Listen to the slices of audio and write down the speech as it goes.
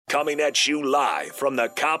Coming at you live from the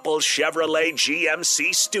Coppel Chevrolet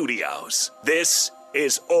GMC studios. This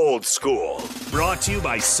is Old School, brought to you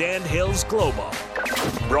by Sandhills Global.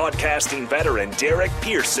 Broadcasting veteran Derek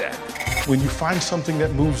Pearson. When you find something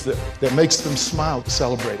that moves them, that makes them smile,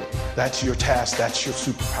 celebrate it. That's your task. That's your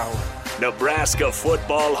superpower. Nebraska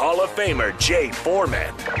Football Hall of Famer Jay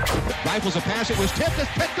Foreman. Rifles a pass. It was tipped.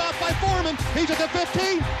 It's picked off by Foreman. He's at the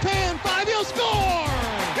 15, 10, 5. He'll score!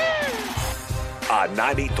 On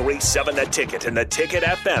 93.7 The Ticket and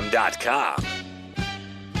theticketfm.com.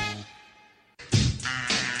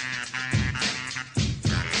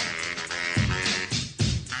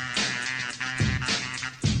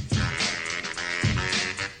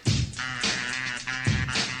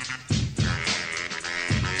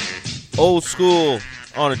 Old School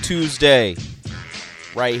on a Tuesday,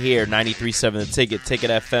 right here, 93.7 The Ticket,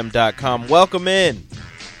 ticketfm.com. Welcome in.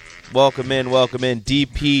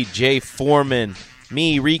 DP, Jay Foreman,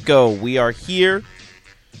 me, Rico. We are here.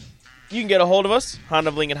 You can get a hold of us, Honda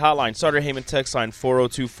of Lincoln Hotline, Sutter Heyman text line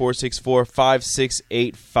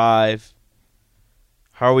 402-464-5685.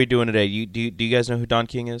 How are we doing today? Do you guys know who Don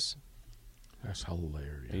King is? That's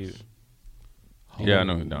hilarious. Yeah, I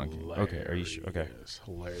know who Don King is. Okay, are you sure? Okay. It's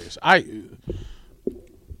hilarious.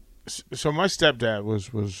 So my stepdad was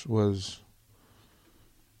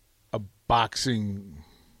a boxing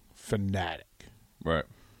fanatic. Right.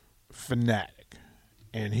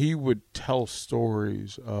 And he would tell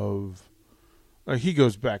stories of he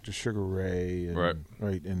goes back to Sugar Ray and right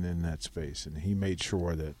and in that space, and he made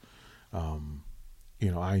sure that I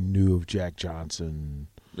knew of Jack Johnson.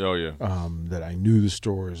 Oh yeah. That I knew the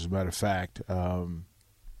stories. As a matter of fact, there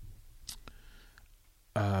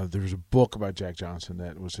was a book about Jack Johnson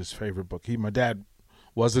that was his favorite book. My dad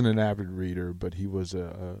wasn't an avid reader, but he was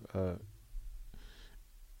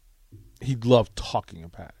he loved talking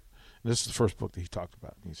about it. And this is the first book that he talked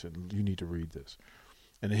about. And he said, "You need to read this."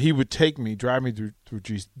 And he would drive me through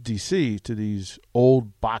D.C. to these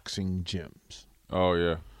old boxing gyms. Oh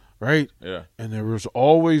yeah. Right? Yeah. And there was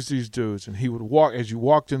always these dudes, and he would walk as you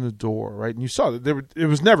walked in the door, right? And you saw that it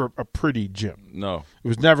was never a pretty gym. No. It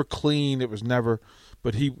was never clean. It was never,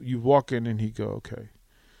 but you walk in and he'd go, "Okay,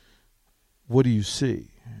 what do you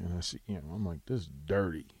see?" And I see, I'm like, "This is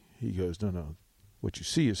dirty." He goes, No, what you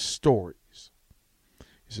see is stories.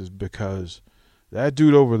 He says, because that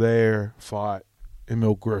dude over there fought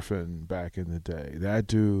Emil Griffin back in the day. That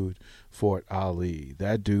dude fought Ali.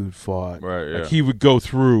 That dude fought. Right, yeah. Like he would go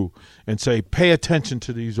through and say, pay attention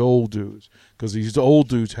to these old dudes because these old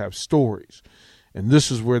dudes have stories, and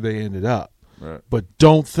this is where they ended up. Right. But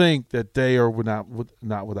don't think that they are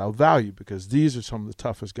not without value, because these are some of the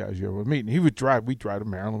toughest guys you ever would meet. And we'd drive to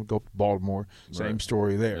Maryland, go to Baltimore. Same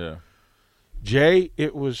story there. Yeah. Jay,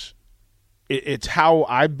 it's how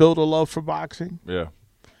I built a love for boxing. Yeah.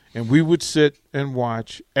 And we would sit and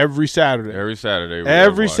watch every Saturday. Every Saturday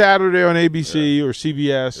on ABC or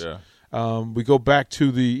CBS. Yeah. We go back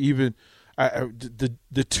to the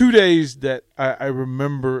 2 days that I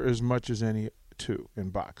remember as much as any two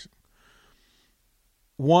in boxing.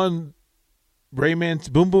 One,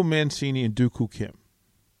 Boom Boom Mancini and Dooku Kim.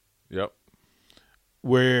 Yep.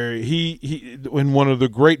 Where he in one of the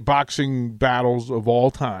great boxing battles of all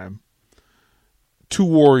time, two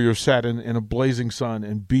warriors sat in a blazing sun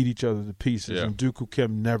and beat each other to pieces. Yeah. And Dooku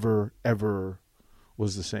Kim never, ever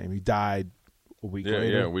was the same. He died a week later.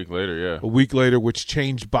 Yeah, a week later, yeah. A week later, which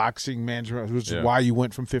changed boxing management, which is why you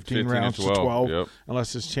went from 15 rounds to 12, yep.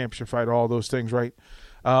 unless it's championship fight, all those things, right?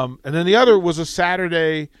 And then the other was a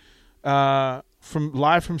Saturday live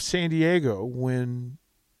from San Diego when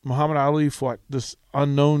Muhammad Ali fought this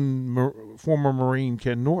unknown former Marine,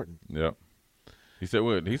 Ken Norton. Yep. He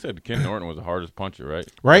said Ken Norton was the hardest puncher,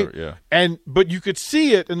 right? Right? Yeah. But you could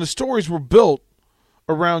see it, and the stories were built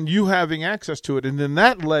around you having access to it. And then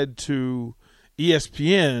that led to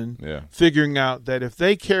ESPN figuring out that if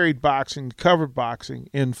they carried boxing, covered boxing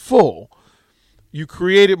in full, you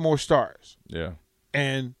created more stars. Yeah.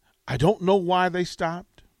 And I don't know why they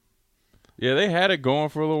stopped. Yeah, they had it going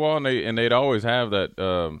for a little while, and they'd always have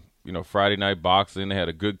that, Friday night boxing. They had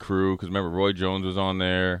a good crew because remember Roy Jones was on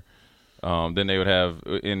there. Then they would have,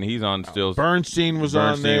 and he's on still. Bernstein was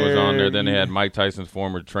on there. Then they had Mike Tyson's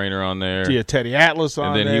former trainer on there. Yeah, Teddy Atlas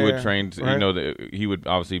on there. And then he would train. Right? He would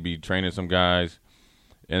obviously be training some guys.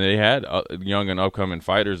 And they had young and upcoming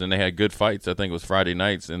fighters, and they had good fights. I think it was Friday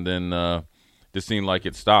nights, and then just seemed like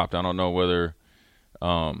it stopped. I don't know whether,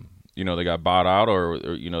 they got bought out or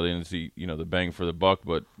they didn't see, the bang for the buck.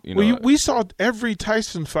 But we saw every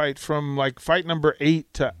Tyson fight from like fight number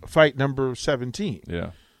 8 to fight number 17.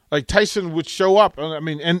 Yeah. Like Tyson would show up. I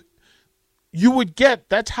mean, and you would get.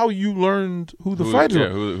 That's how you learned who the fighters were.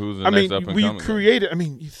 Who's the next up and you coming? created. I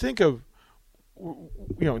mean, you think of,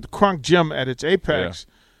 the Kronk Gym at its apex.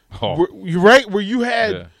 Yeah. Oh. You're right, where you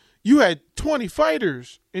had 20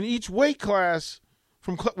 fighters in each weight class,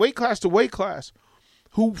 from weight class to weight class,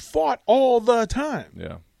 who fought all the time.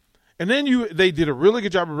 Yeah. And then they did a really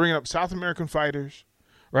good job of bringing up South American fighters,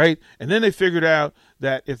 right? And then they figured out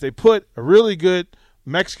that if they put a really good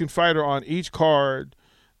Mexican fighter on each card,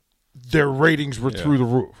 their ratings were through the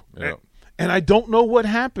roof. Yeah. And I don't know what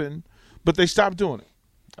happened, but they stopped doing it.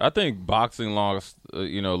 I think boxing lost, a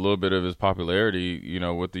little bit of its popularity,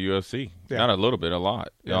 with the UFC. Yeah. Not a little bit, a lot.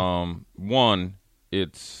 Yeah. One,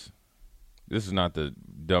 this is not to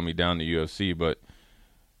dummy down the UFC, but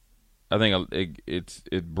I think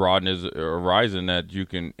it broadens a horizon that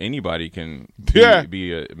anybody can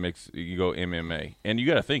be a mix. You go MMA, and you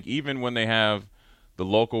got to think, even when they have the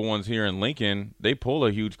local ones here in Lincoln, they pull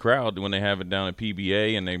a huge crowd when they have it down at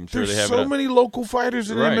PBA, and I'm sure There's they have so many local fighters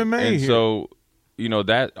in MMA and here. so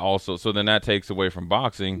that also, so then that takes away from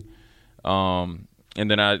boxing. And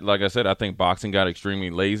then like I said, I think boxing got extremely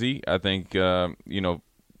lazy. I think Floyd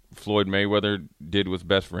Mayweather did what's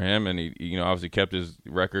best for him, and he obviously kept his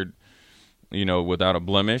record without a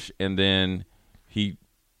blemish, and then he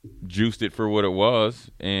juiced it for what it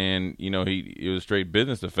was, and it was a straight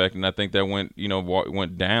business effect, and I think that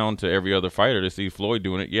went down to every other fighter to see Floyd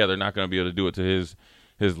doing it. Yeah, they're not going to be able to do it to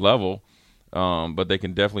his level, but they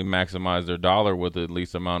can definitely maximize their dollar with the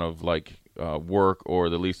least amount of work, or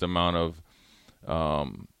the least amount of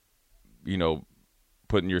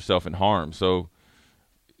putting yourself in harm. So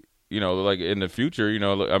in the future,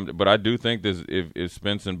 but I do think this, if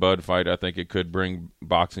Spence and Bud fight, I think it could bring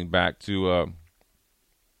boxing back to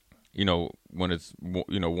when it's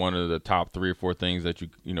one of the top 3 or 4 things that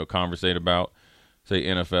you conversate about, say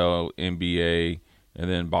NFL, NBA, and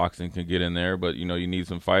then boxing can get in there. But you need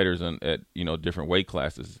some fighters at different weight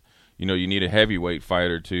classes. You need a heavyweight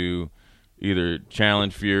fighter to either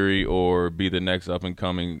challenge Fury or be the next up and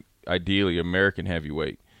coming, ideally American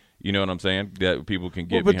heavyweight. You know what I'm saying? That people can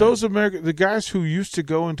get. But those the guys who used to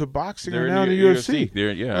go into boxing are now in the UFC.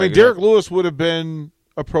 Yeah, I mean, Derek Lewis would have been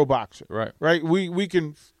a pro boxer, right? Right. We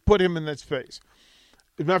can put him in that space.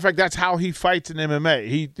 As a matter of fact, that's how he fights in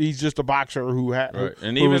MMA. He's just a boxer who had. Right.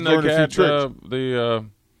 And who even was the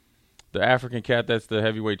cat, the African cat that's the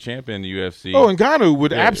heavyweight champion in the UFC. Oh, Ngannou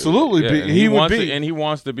would absolutely be. And he would be. And he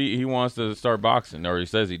wants to start boxing, or he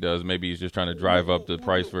says he does. Maybe he's just trying to drive up the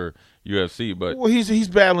price for UFC. But he's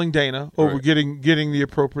battling Dana over right. getting the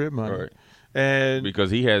appropriate money. Right. And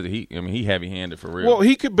because he heavy-handed for real. Well,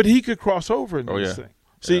 he could cross over in this thing.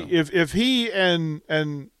 See, yeah. if he and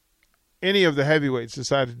any of the heavyweights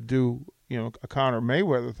decided to do a Conor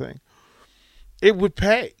Mayweather thing, it would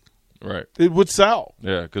pay. Right. It would sell.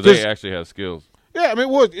 Yeah, because they actually have skills. Yeah, I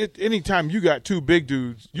mean, anytime you got 2 big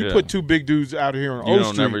dudes, put 2 big dudes out here on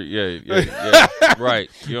O Street. Yeah, right.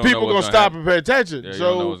 You don't People know gonna stop and pay attention. Yeah, so you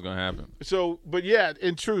don't know what's gonna happen. So, but yeah,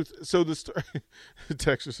 in truth, so the story.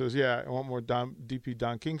 Texas says, "Yeah, I want more DP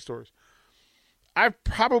Don King stories." I've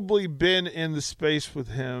probably been in the space with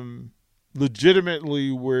him,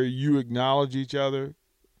 legitimately, where you acknowledge each other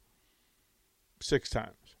 6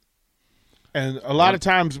 times. And a lot of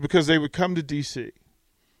times because they would come to D.C.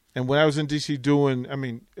 And when I was in D.C.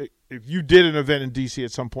 if you did an event in D.C.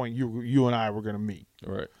 at some point, you and I were going to meet.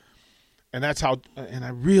 Right. And that's how – and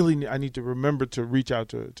I need to remember to reach out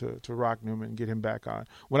to Rock Newman and get him back on.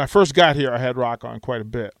 When I first got here, I had Rock on quite a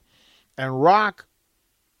bit. And Rock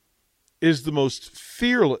is the most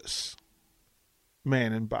fearless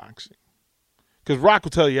man in boxing. Because Rock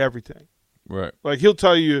will tell you everything. Right. Like he'll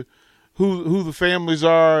tell you – who the families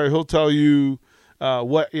are. He'll tell you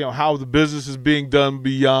how the business is being done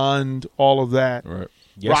beyond all of that. Right.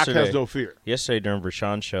 Rock has no fear. Yesterday during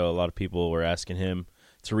Vershawn's show, a lot of people were asking him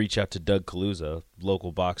to reach out to Doug Kaluza,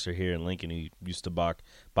 local boxer here in Lincoln who used to box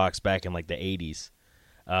back in the 80s.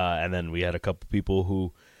 And then we had a couple people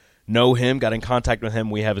who know him, got in contact with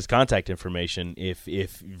him. We have his contact information. If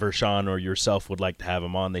Vershawn or yourself would like to have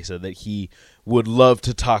him on, they said that he would love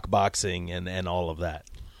to talk boxing and all of that.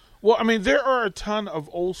 Well, I mean, there are a ton of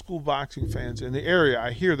old school boxing fans in the area.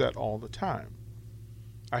 I hear that all the time.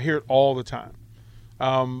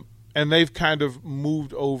 And they've kind of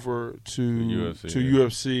moved over to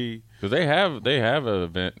UFC. Because they have an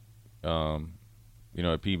event, at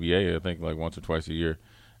PBA, I think once or twice a year.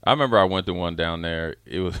 I remember I went to one down there.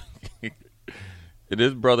 It was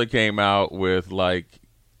this brother came out with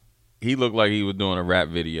he looked like he was doing a rap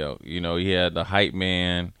video. He had the hype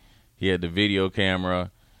man, he had the video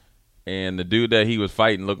camera. And the dude that he was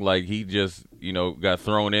fighting looked like he just, got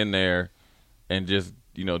thrown in there and just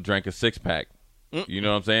drank a 6-pack. You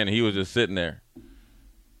know what I'm saying? He was just sitting there.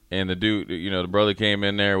 And the dude, the brother came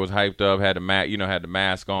in there, was hyped up, had the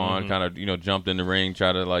mask on, kind of, jumped in the ring,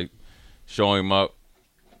 tried to like show him up.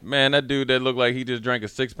 Man, that dude that looked like he just drank a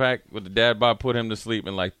 6-pack with the dad bod put him to sleep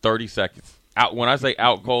in like 30 seconds. Out. When I say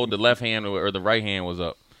out cold, the left hand or the right hand was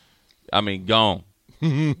up. I mean, gone.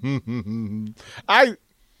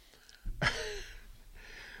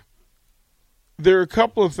 There are a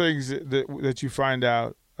couple of things that you find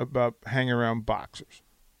out about hanging around boxers.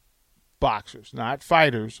 Boxers, not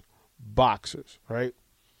fighters, boxers, right?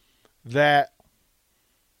 That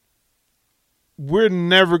we're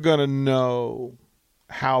never going to know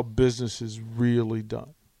how business is really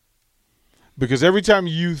done. Because every time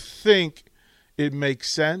you think it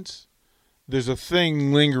makes sense, there's a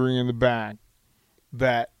thing lingering in the back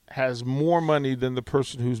that has more money than the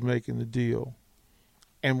person who's making the deal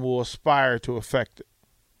and will aspire to affect it.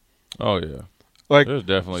 Oh, yeah. Like, there's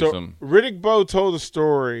definitely some. Riddick Bowe told a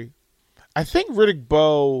story. I think Riddick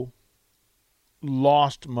Bowe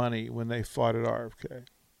lost money when they fought at RFK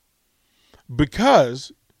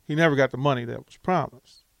because he never got the money that was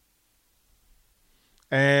promised.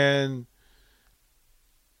 And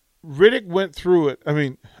Riddick went through it. I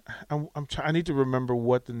mean, I need to remember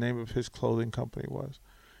what the name of his clothing company was.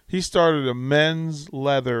 He started a men's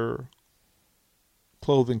leather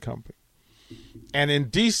clothing company. And in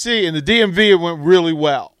D.C., in the DMV, it went really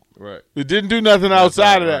well. Right. It didn't do nothing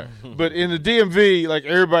outside of that. But in the DMV, like,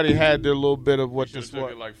 everybody had their little bit of what this took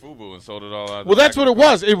was. it like FUBU and sold it all out. Well, that's what it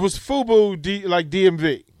was. It was FUBU, like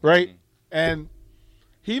DMV, right? Mm-hmm. And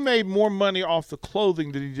he made more money off the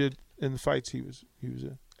clothing than he did in the fights he was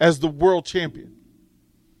in. As the world champion.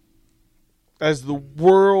 As the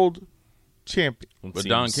world champion. But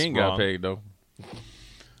Don King got paid, though.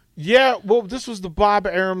 Yeah, well, this was the Bob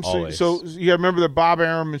Arum. So you got to remember that Bob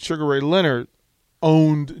Arum and Sugar Ray Leonard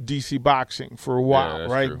owned DC Boxing for a while,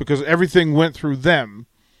 right? True. Because everything went through them.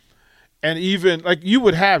 And even, like, you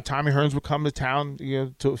would have Tommy Hearns would come to town,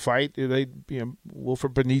 to fight.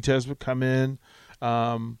 Wilfred Benitez would come in.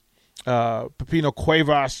 Pepino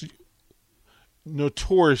Cuevas,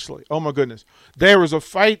 notoriously. Oh, my goodness. There was a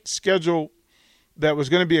fight scheduled that was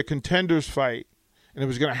going to be a contenders fight, and it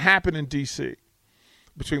was going to happen in D.C.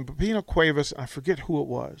 between Pepino Cuevas, and I forget who it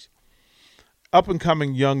was,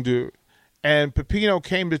 up-and-coming young dude. And Pepino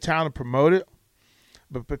came to town to promote it,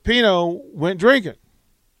 but Pepino went drinking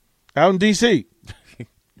out in D.C.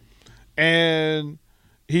 And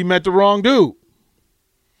he met the wrong dude.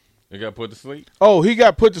 He got put to sleep? Oh, he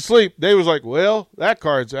got put to sleep. They was like, well, that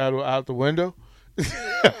card's out the window.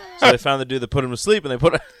 So they found the dude that put him to sleep, and they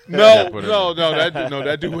put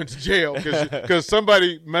that dude went to jail because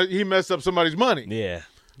he messed up somebody's money. Yeah.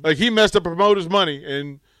 Like, he messed up a promoter's money,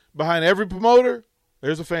 and behind every promoter,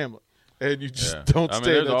 there's a family. And you just don't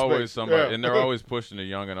stay in that there's always space. somebody, and they're always pushing a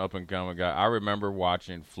young and up-and-coming guy. I remember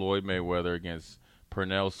watching Floyd Mayweather against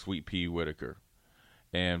Pernell Sweet Pea Whitaker.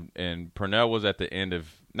 And Pernell was at the end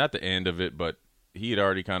of, not the end of it, but he had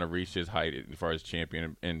already kind of reached his height as far as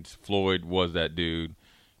champion. And Floyd was that dude,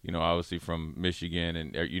 obviously from Michigan,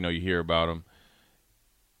 and, you hear about him.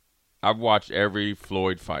 I've watched every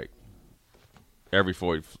Floyd fight, every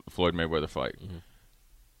Floyd Mayweather fight. Mm-hmm.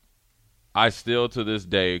 I still, to this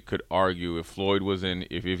day, could argue if Floyd was in,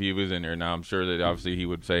 if he was in there. Now, I'm sure that obviously he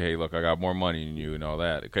would say, hey, look, I got more money than you and all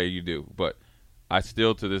that. Okay, you do. But I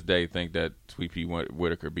still, to this day, think that Sweet Pea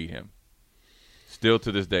Whitaker beat him. Still, to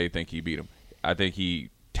this day, think he beat him. I think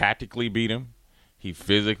he tactically beat him. He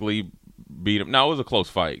physically beat him. Now, it was a close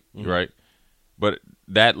fight, right? But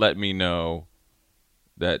that let me know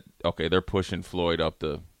that, okay, they're pushing Floyd up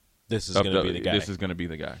the – This is going to be the guy. This is going to be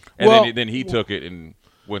the guy. And then he took it and –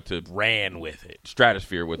 ran with it,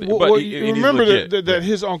 stratosphere with it. Well, but you remember that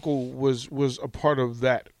his uncle was a part of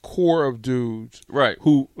that core of dudes, right?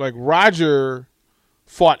 Who, like, Roger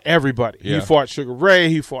fought everybody. Yeah. He fought Sugar Ray.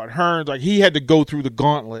 He fought Hearns. Like, he had to go through the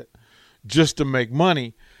gauntlet just to make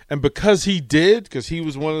money. And because he did, because he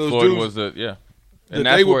was one of those dudes. And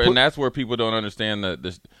that's where people don't understand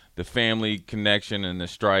the family connection and the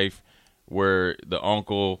strife, where the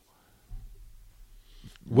uncle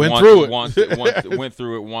went through it, wants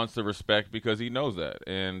the respect because he knows that.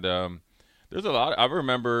 And there's a lot. I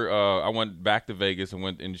remember I went back to Vegas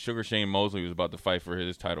and Sugar Shane Mosley was about to fight for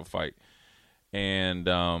his title fight. And,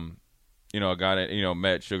 a guy that,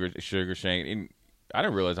 met Sugar Shane. And I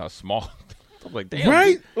didn't realize how small. I'm like, damn.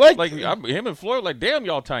 Right? Him and Floyd, like, damn,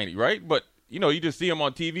 y'all tiny, right? But, you just see him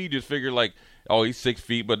on TV, you just figure, like, oh, he's 6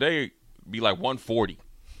 feet. But they be like 140.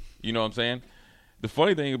 You know what I'm saying? The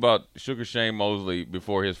funny thing about Sugar Shane Mosley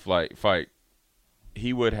before his fight,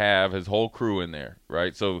 he would have his whole crew in there,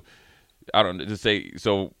 right? So I don't just say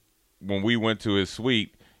so. When we went to his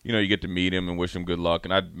suite, you know, you get to meet him and wish him good luck.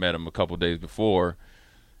 And I'd met him a couple days before,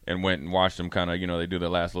 and went and watched him kind of, you know, they do their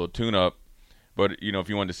last little tune-up. But you know, if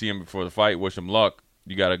you wanted to see him before the fight, wish him luck,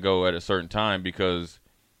 you got to go at a certain time because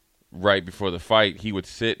right before the fight, he would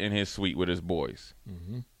sit in his suite with his boys,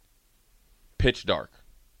 pitch dark,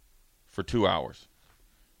 for 2 hours,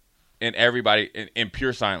 and everybody in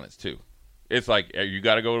pure silence too. It's like you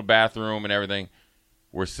got to go to the bathroom and everything.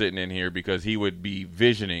 We're sitting in here because he would be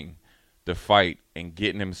visioning the fight and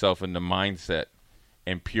getting himself in the mindset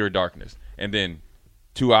in pure darkness. And then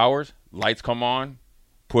 2 hours, lights come on,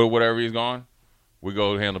 put whatever he's gone. We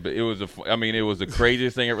go handle it. It was it was the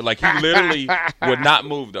craziest thing ever. Like, he literally would not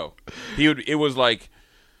move though. It was like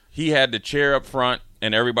he had the chair up front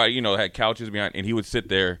and everybody, you know, had couches behind, and he would sit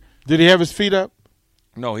there. Did he have his feet up?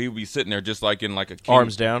 No, he would be sitting there just like in like a king,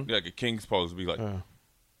 Arms down, like a king's pose. Be like,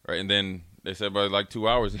 right, and then they said by like 2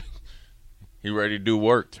 hours, he ready to do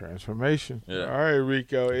work. Transformation. Yeah. All right,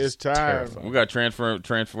 Rico, it's time. terrifying. We got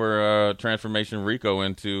transformation Rico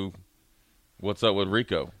into what's up with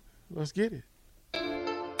Rico. Let's get it.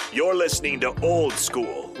 You're listening to Old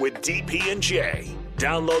School with DP and J.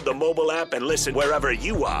 Download the mobile app and listen wherever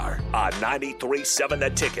you are on 93.7 The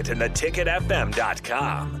Ticket and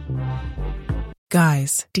theticketfm.com.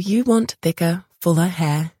 Guys, do you want thicker, fuller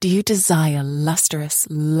hair? Do you desire lustrous,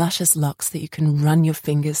 luscious locks that you can run your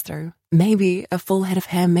fingers through? Maybe a full head of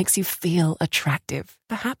hair makes you feel attractive.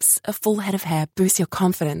 Perhaps a full head of hair boosts your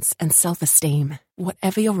confidence and self-esteem.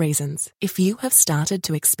 Whatever your reasons, if you have started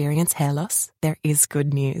to experience hair loss, there is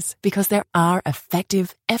good news because there are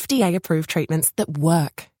effective, FDA-approved treatments that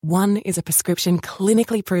work. One is a prescription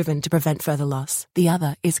clinically proven to prevent further loss. The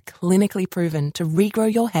other is clinically proven to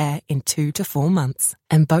regrow your hair in 2 to 4 months.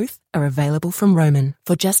 And both are available from Roman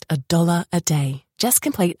for just $1 a day. Just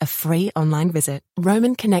complete a free online visit.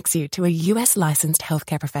 Roman connects you to a US licensed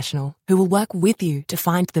healthcare professional who will work with you to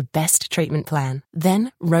find the best treatment plan.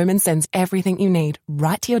 Then Roman sends everything you need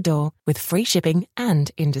right to your door with free shipping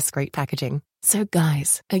and in discreet packaging. So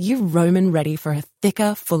guys, are you Roman ready for a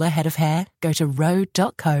thicker, fuller head of hair? Go to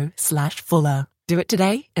ro.co/fuller. Do it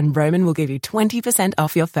today and Roman will give you 20%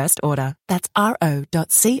 off your first order. That's ro.co/fuller.